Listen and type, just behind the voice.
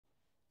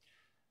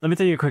Let me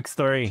tell you a quick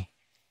story.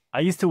 I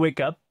used to wake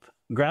up,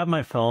 grab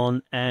my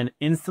phone, and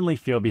instantly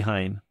feel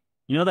behind.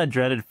 You know that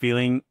dreaded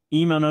feeling?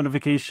 Email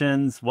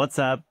notifications,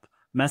 WhatsApp,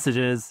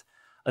 messages,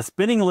 a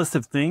spinning list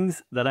of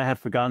things that I had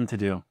forgotten to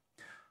do.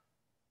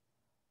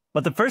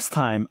 But the first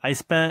time I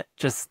spent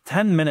just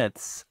 10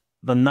 minutes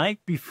the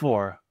night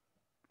before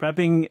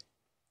prepping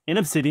in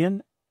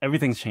Obsidian,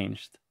 everything's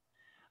changed.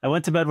 I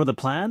went to bed with a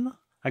plan,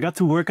 I got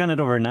to work on it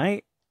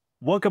overnight,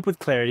 woke up with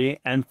clarity,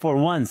 and for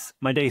once,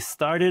 my day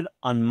started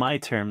on my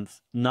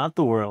terms, not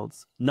the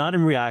world's, not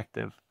in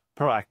reactive,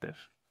 proactive.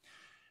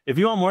 If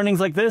you want mornings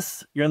like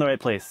this, you're in the right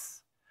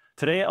place.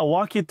 Today, I'll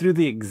walk you through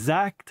the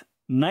exact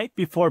night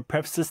before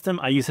prep system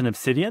I use in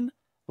Obsidian,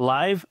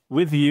 live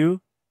with you.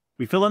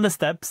 We fill in the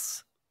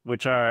steps,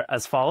 which are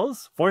as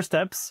follows, 4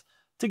 steps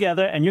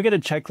together, and you get a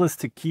checklist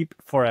to keep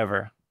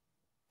forever.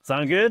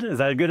 Sound good? Is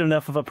that good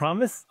enough of a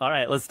promise? All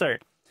right, let's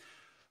start.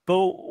 But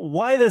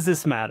why does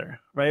this matter,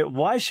 right?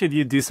 Why should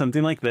you do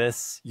something like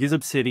this, use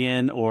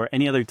Obsidian or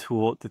any other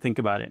tool to think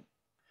about it?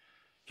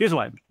 Here's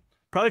why.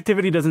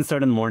 Productivity doesn't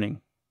start in the morning.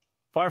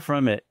 Far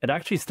from it. It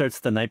actually starts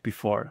the night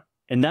before.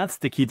 And that's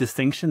the key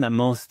distinction that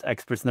most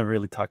experts never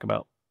really talk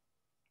about.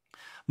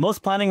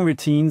 Most planning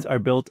routines are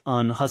built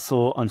on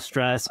hustle, on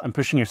stress, on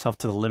pushing yourself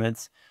to the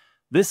limits.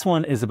 This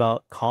one is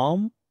about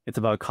calm, it's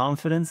about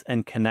confidence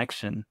and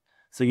connection.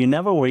 So you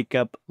never wake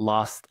up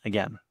lost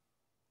again.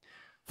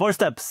 4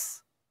 steps.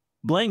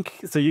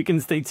 Blank so you can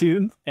stay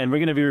tuned, and we're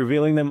going to be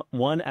revealing them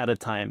one at a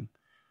time.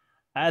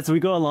 As we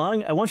go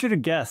along, I want you to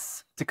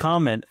guess, to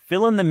comment,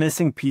 fill in the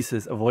missing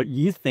pieces of what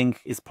you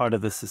think is part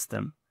of the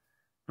system.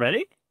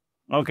 Ready?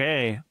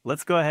 Okay,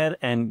 let's go ahead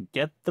and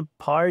get the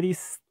party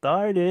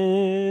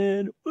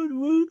started. Woot,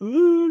 woot,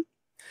 woot.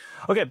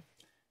 Okay,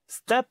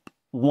 step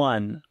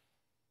 1.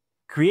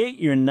 Create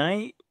your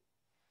night,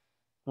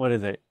 what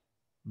is it?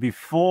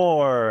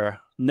 Before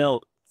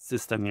note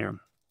system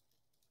here.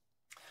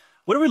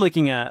 What are we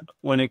looking at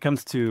when it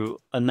comes to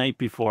a night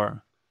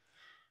before?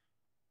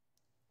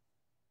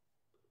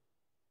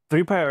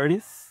 3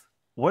 priorities.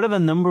 What are the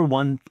number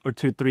 1 or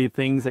 2, 3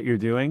 things that you're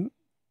doing?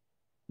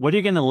 What are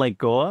you going to let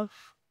go of?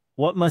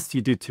 What must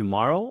you do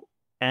tomorrow?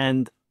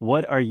 And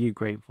what are you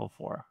grateful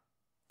for?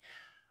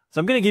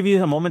 So I'm going to give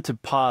you a moment to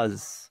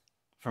pause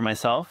for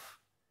myself.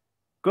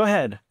 Go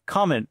ahead,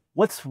 comment.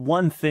 What's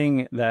one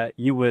thing that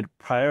you would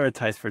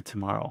prioritize for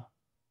tomorrow?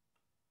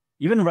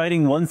 Even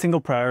writing one single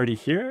priority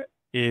here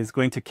is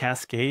going to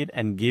cascade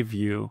and give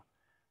you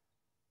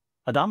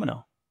a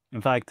domino.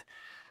 In fact,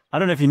 I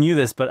don't know if you knew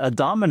this, but a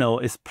domino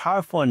is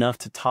powerful enough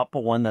to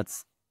topple one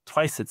that's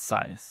twice its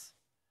size.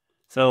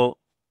 So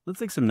let's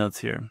take some notes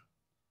here.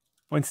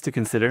 Points to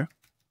consider.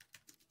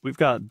 We've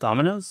got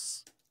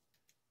dominoes,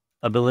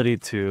 ability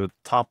to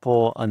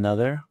topple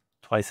another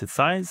twice its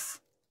size.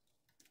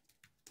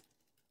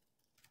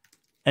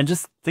 And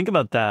just think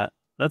about that.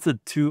 That's a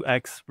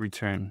 2x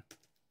return.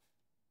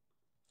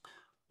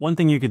 One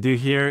thing you could do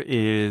here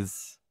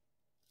is,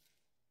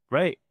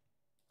 right,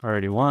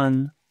 priority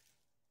 1,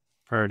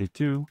 priority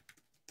 2,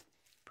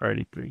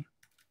 priority 3.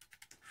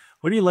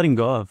 What are you letting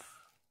go of?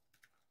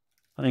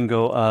 Letting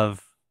go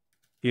of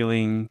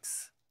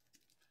feelings,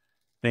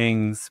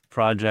 things,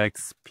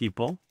 projects,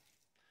 people.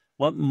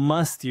 What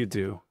must you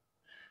do?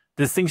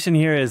 Distinction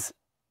here is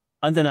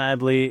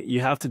undeniably,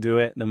 you have to do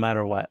it no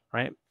matter what,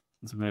 right?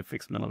 So I'm going to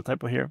fix my little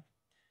typo here.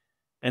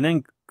 And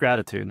then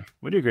gratitude.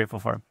 What are you grateful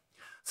for?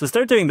 So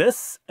start doing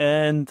this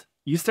and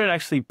you start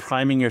actually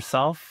priming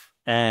yourself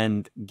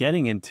and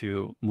getting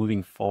into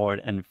moving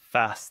forward and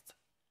fast.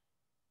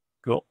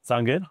 Cool.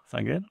 Sound good?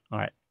 Sound good? All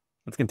right,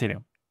 let's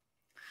continue.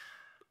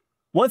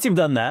 Once you've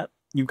done that,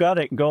 you've got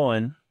it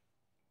going.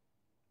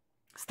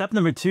 Step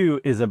number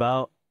 2 is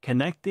about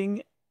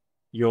connecting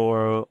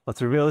your,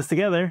 let's reveal this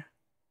together.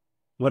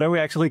 What are we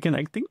actually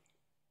connecting?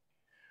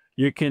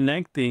 You're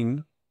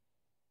connecting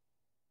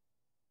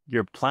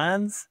your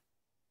plans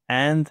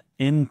and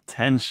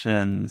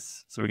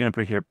intentions. So we're going to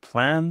put here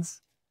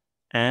plans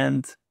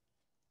and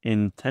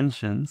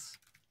intentions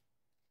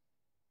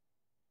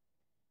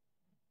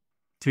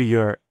to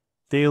your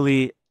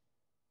daily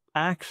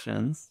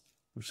actions,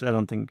 which I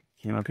don't think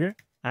came up here,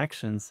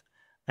 actions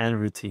and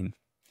routine.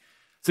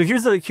 So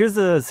here's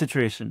the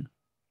situation.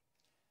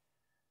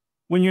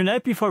 When your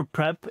night before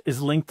prep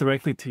is linked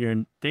directly to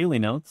your daily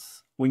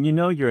notes, when you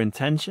know your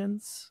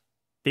intentions,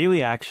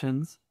 daily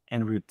actions,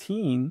 and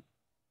routine,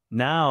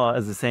 now,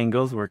 as the saying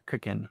goes, we're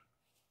cooking.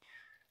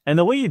 And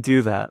the way you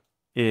do that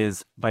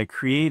is by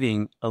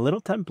creating a little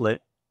template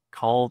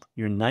called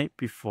your night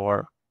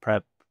before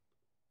prep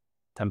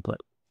template.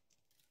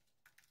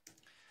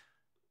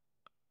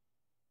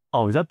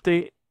 Always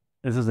update.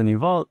 This doesn't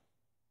evolve.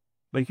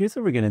 But here's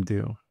what we're going to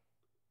do.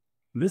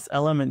 This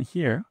element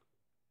here,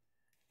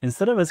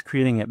 instead of us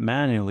creating it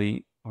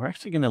manually, we're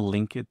actually going to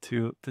link it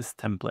to this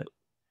template.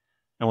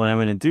 And what I'm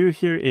going to do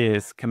here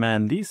is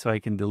Command D so I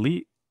can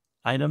delete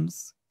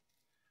items.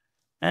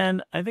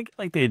 And I think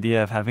I like the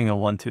idea of having a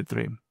 1, 2,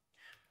 3.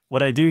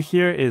 What I do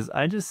here is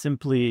I just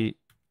simply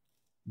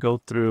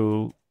go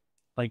through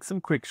like some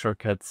quick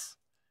shortcuts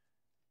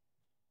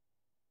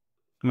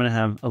I'm going to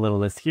have a little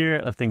list here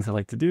of things I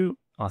like to do.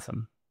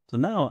 Awesome. So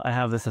now I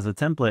have this as a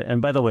template.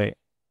 And by the way,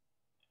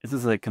 this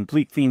is a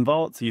complete theme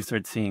vault, so you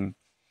start seeing.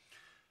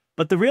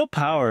 But the real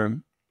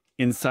power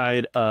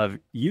inside of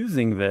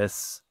using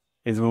this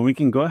is when we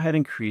can go ahead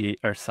and create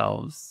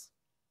ourselves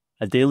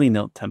a daily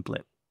note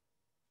template.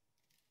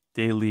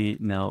 Daily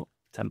note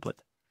template.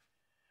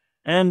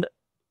 And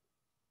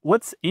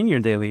what's in your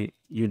daily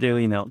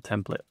note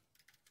template?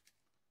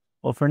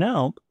 Well, for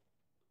now,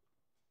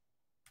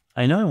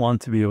 I know I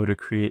want to be able to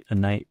create a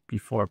night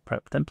before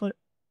prep template.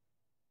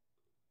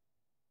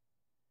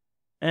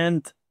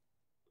 And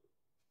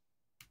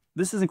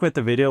this isn't quite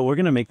the video. We're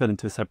going to make that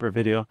into a separate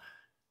video,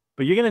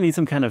 but you're going to need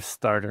some kind of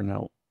starter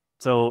note.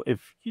 So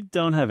if you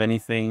don't have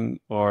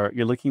anything, or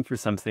you're looking for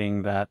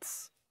something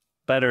that's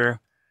better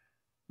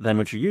than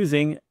what you're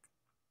using,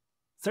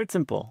 start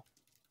simple.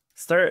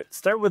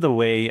 Start with a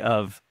way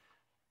of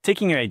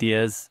taking your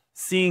ideas,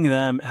 seeing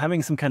them,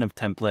 having some kind of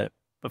template.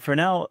 But for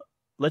now,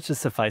 let's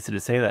just suffice it to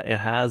say that it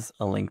has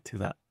a link to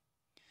that.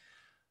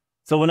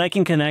 So when I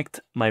can connect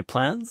my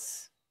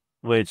plans,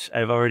 which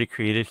I've already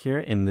created here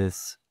in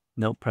this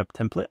note prep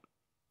template,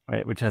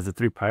 right, which has the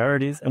 3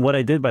 priorities. And what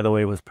I did, by the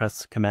way, was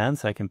press Command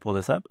so I can pull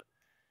this up.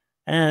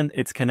 And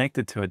it's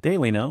connected to a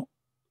daily note.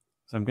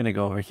 So I'm going to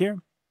go over here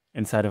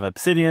inside of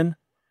Obsidian.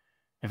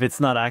 If it's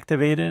not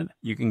activated,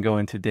 you can go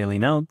into daily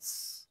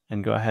notes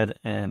and go ahead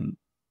and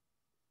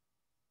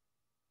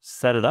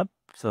set it up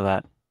so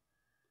that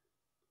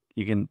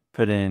you can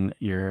put in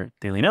your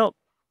daily note.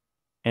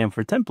 And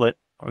for template,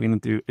 what we're going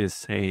to do is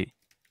say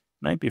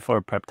night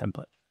before prep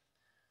template,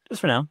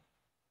 just for now.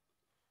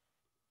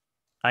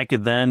 I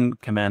could then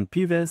Command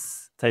P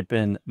this, type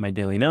in my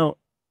daily note,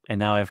 and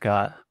now I've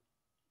got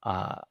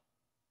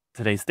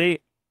today's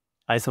date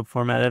ISO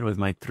formatted with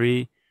my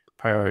 3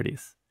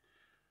 priorities.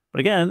 But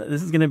again,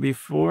 this is going to be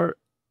for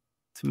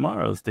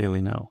tomorrow's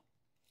daily note.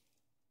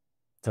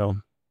 So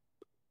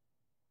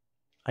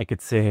I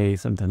could say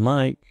something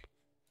like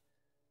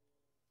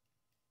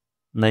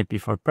night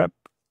before prep.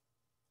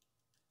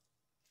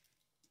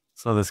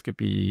 So this could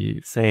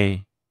be,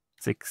 say,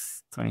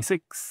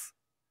 6/26,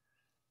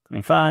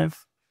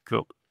 25.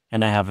 Cool.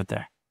 And I have it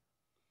there.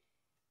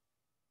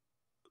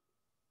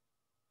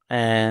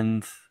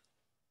 And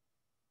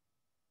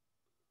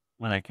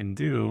what I can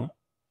do,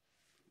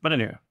 but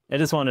anyway, I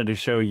just wanted to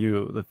show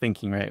you the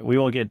thinking, right? We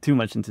won't get too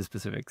much into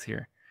specifics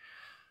here.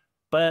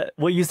 But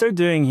what you start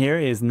doing here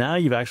is now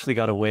you've actually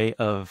got a way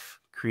of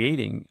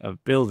creating,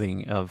 of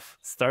building, of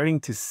starting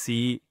to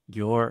see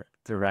your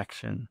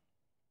direction.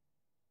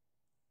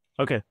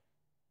 Okay.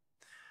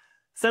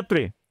 Step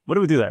 3. What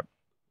do we do there?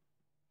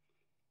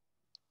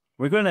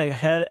 We're going to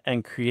ahead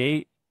and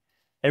create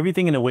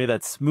everything in a way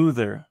that's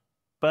smoother,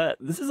 but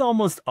this is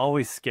almost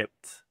always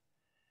skipped.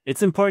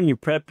 It's important you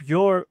prep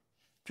your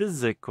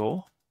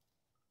physical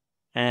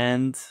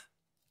and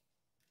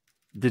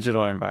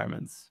digital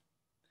environments.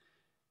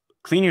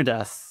 Clean your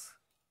desks.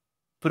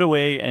 Put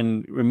away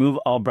and remove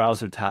all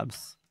browser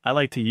tabs. I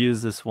like to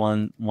use this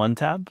one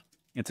tab.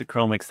 It's a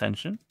Chrome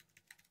extension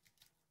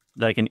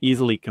that I can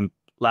easily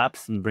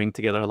collapse and bring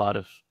together a lot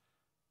of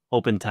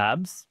open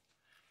tabs.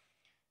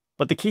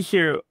 But the key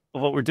here,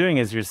 what we're doing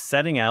is you're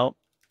setting out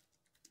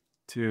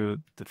to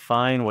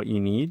define what you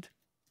need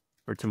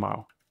for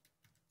tomorrow.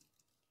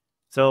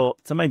 So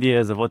some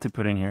ideas of what to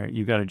put in here.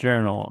 You've got a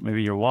journal,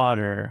 maybe your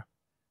water,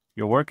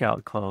 your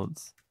workout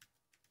clothes.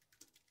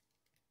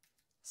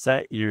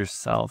 Set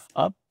yourself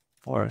up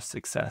for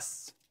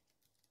success.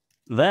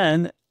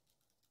 Then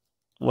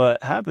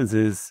what happens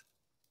is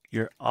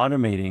you're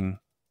automating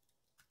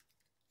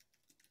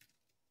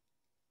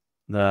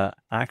the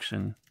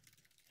action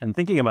and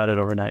thinking about it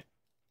overnight.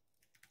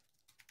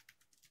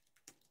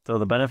 So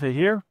the benefit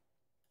here,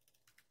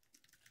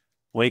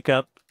 wake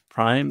up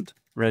primed,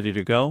 ready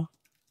to go,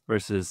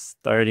 versus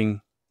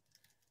starting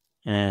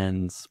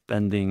and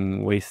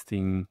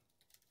wasting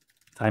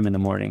time in the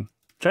morning.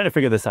 Trying to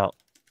figure this out.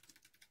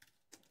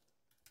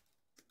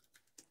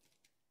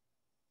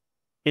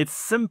 It's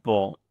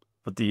simple,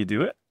 but do you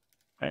do it?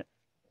 Right?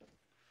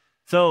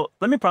 So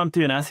let me prompt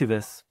you and ask you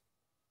this.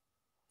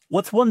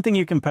 What's one thing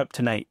you can prep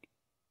tonight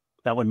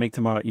that would make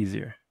tomorrow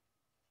easier?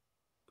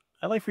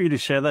 I'd like for you to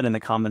share that in the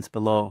comments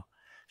below.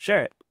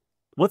 Share it.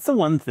 What's the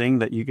one thing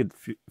that you could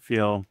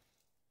feel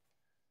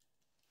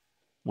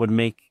would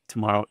make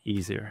tomorrow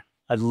easier?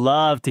 I'd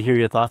love to hear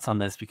your thoughts on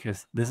this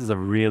because this is a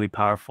really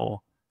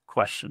powerful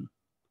question.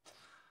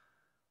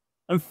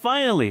 And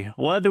finally,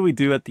 what do we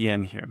do at the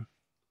end here?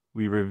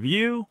 We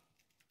review,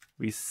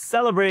 we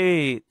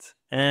celebrate,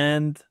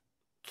 and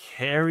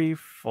carry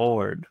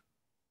forward.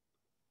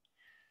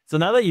 So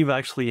now that you've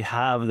actually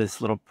have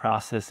this little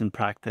process in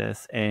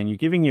practice and you're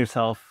giving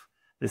yourself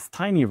this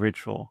tiny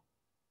ritual,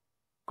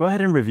 go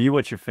ahead and review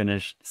what you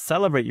finished,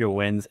 celebrate your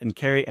wins, and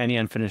carry any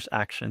unfinished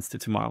actions to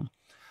tomorrow.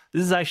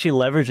 This is actually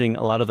leveraging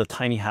a lot of the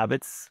tiny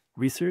habits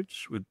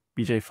research with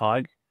BJ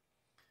Fogg,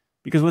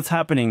 because what's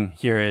happening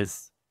here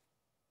is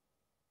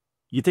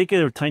you take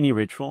a tiny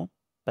ritual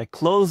that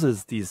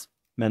closes these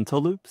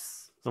mental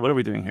loops. So what are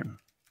we doing here?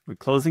 We're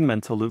closing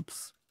mental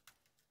loops.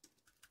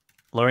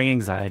 lowering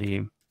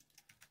anxiety,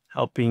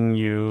 helping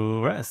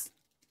you rest.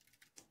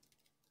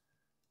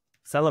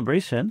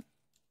 Celebration.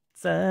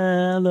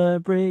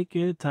 Celebrate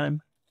good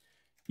time.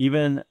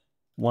 Even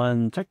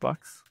one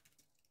checkbox.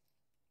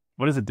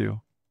 What does it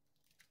do?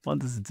 What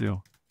does it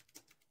do?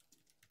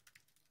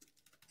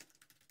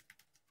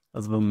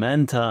 That's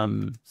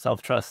momentum,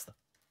 self-trust.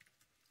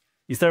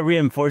 You start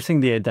reinforcing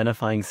the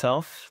identifying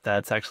self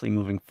that's actually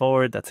moving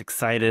forward, that's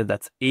excited,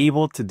 that's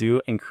able to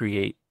do and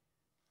create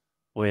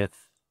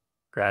with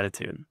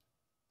gratitude.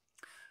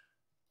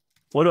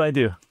 What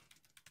do?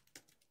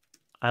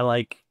 I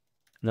like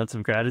notes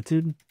of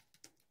gratitude.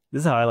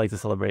 This is how I like to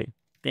celebrate.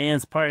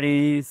 Dance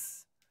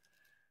parties,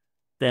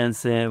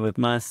 dancing with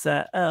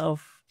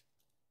myself,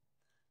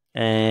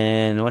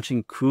 and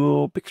watching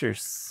cool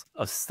pictures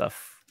of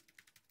stuff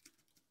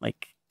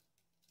like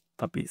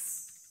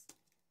puppies,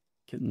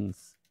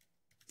 kittens,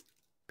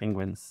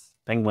 penguins,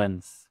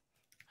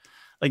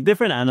 like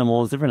different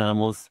animals.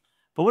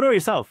 But what about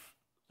yourself?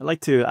 I'd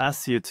like to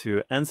ask you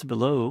to answer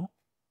below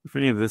if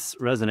any of this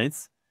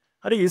resonates.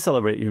 How do you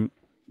celebrate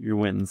your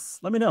wins?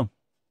 Let me know.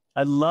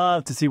 I'd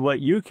love to see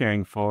what you're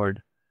carrying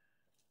forward.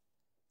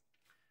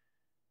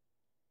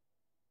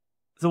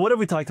 So what have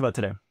we talked about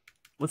today?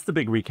 What's the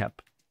big recap?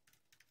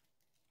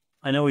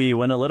 I know we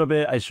went a little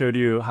bit. I showed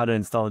you how to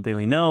install a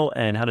daily note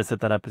and how to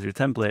set that up as your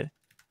template.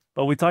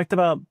 But we talked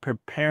about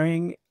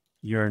preparing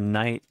your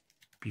night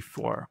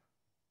before.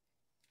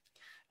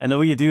 And the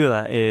way you do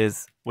that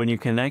is when you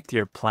connect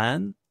your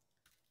plan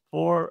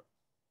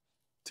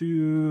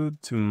to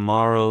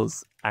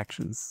tomorrow's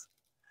actions.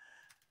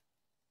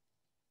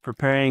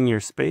 Preparing your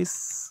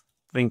space,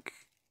 think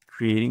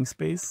creating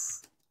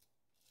space,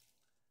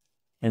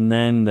 and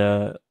then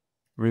the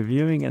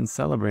reviewing and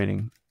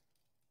celebrating.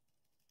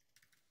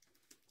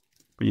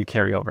 But you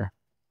carry over.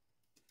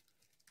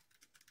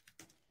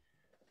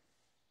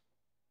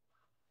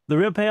 The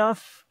real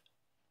payoff,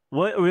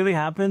 what really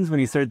happens when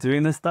you start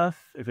doing this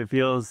stuff, if it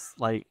feels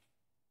like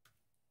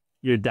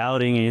you're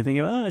doubting and you're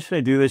thinking, oh, should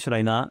I do this, should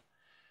I not?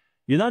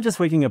 You're not just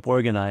waking up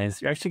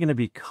organized, you're actually going to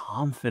be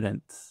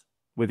confident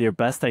with your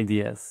best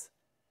ideas.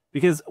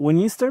 Because when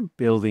you start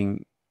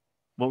building,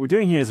 what we're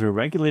doing here is we're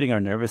regulating our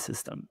nervous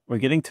system. We're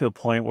getting to a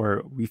point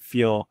where we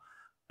feel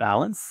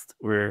balanced.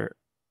 We're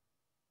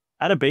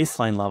at a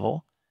baseline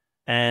level,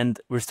 and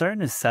we're starting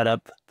to set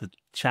up the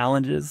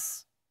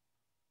challenges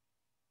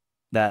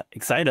that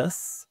excite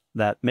us,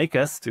 that make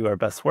us do our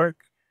best work,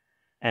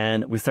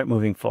 and we start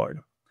moving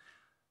forward.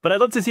 But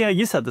I'd love to see how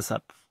you set this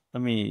up.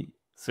 Let me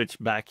switch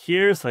back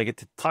here so I get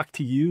to talk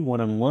to you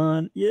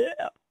one-on-one.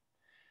 Yeah.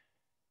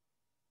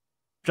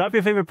 Drop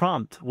your favorite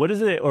prompt. What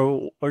is it?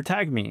 Or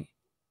tag me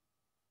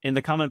in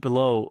the comment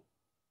below.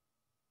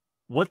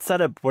 What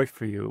setup worked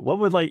for you? What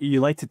would you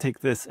like to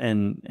take this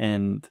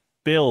and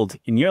build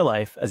in your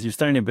life as you're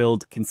starting to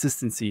build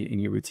consistency in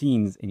your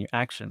routines, in your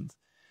actions?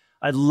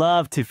 I'd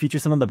love to feature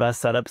some of the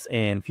best setups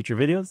in future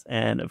videos.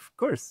 And of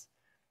course,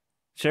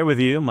 share with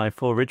you my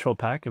full ritual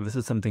pack if this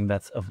is something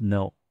that's of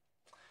note.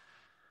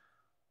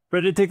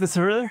 Ready to take this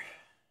further?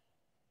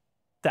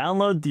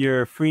 Download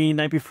your free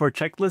night before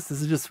checklist.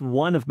 This is just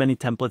one of many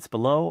templates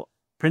below.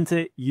 Print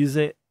it, use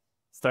it,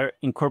 start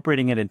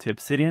incorporating it into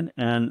Obsidian,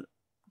 and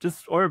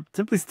or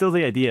simply steal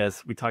the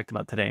ideas we talked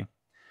about today.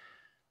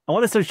 I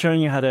want to start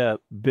showing you how to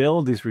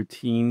build these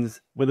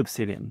routines with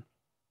Obsidian.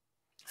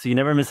 So you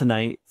never miss a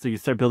night. So you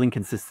start building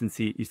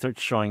consistency. You start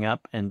showing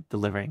up and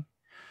delivering.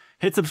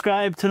 Hit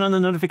subscribe, turn on the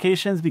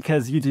notifications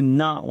because you do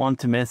not want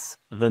to miss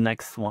the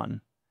next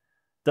one.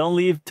 Don't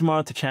leave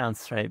tomorrow to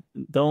chance, right?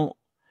 Don't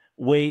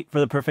wait for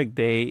the perfect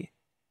day.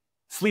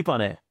 Sleep on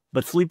it,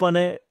 but sleep on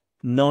it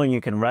knowing you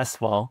can rest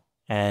well.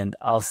 And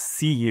I'll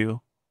see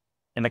you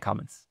in the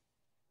comments.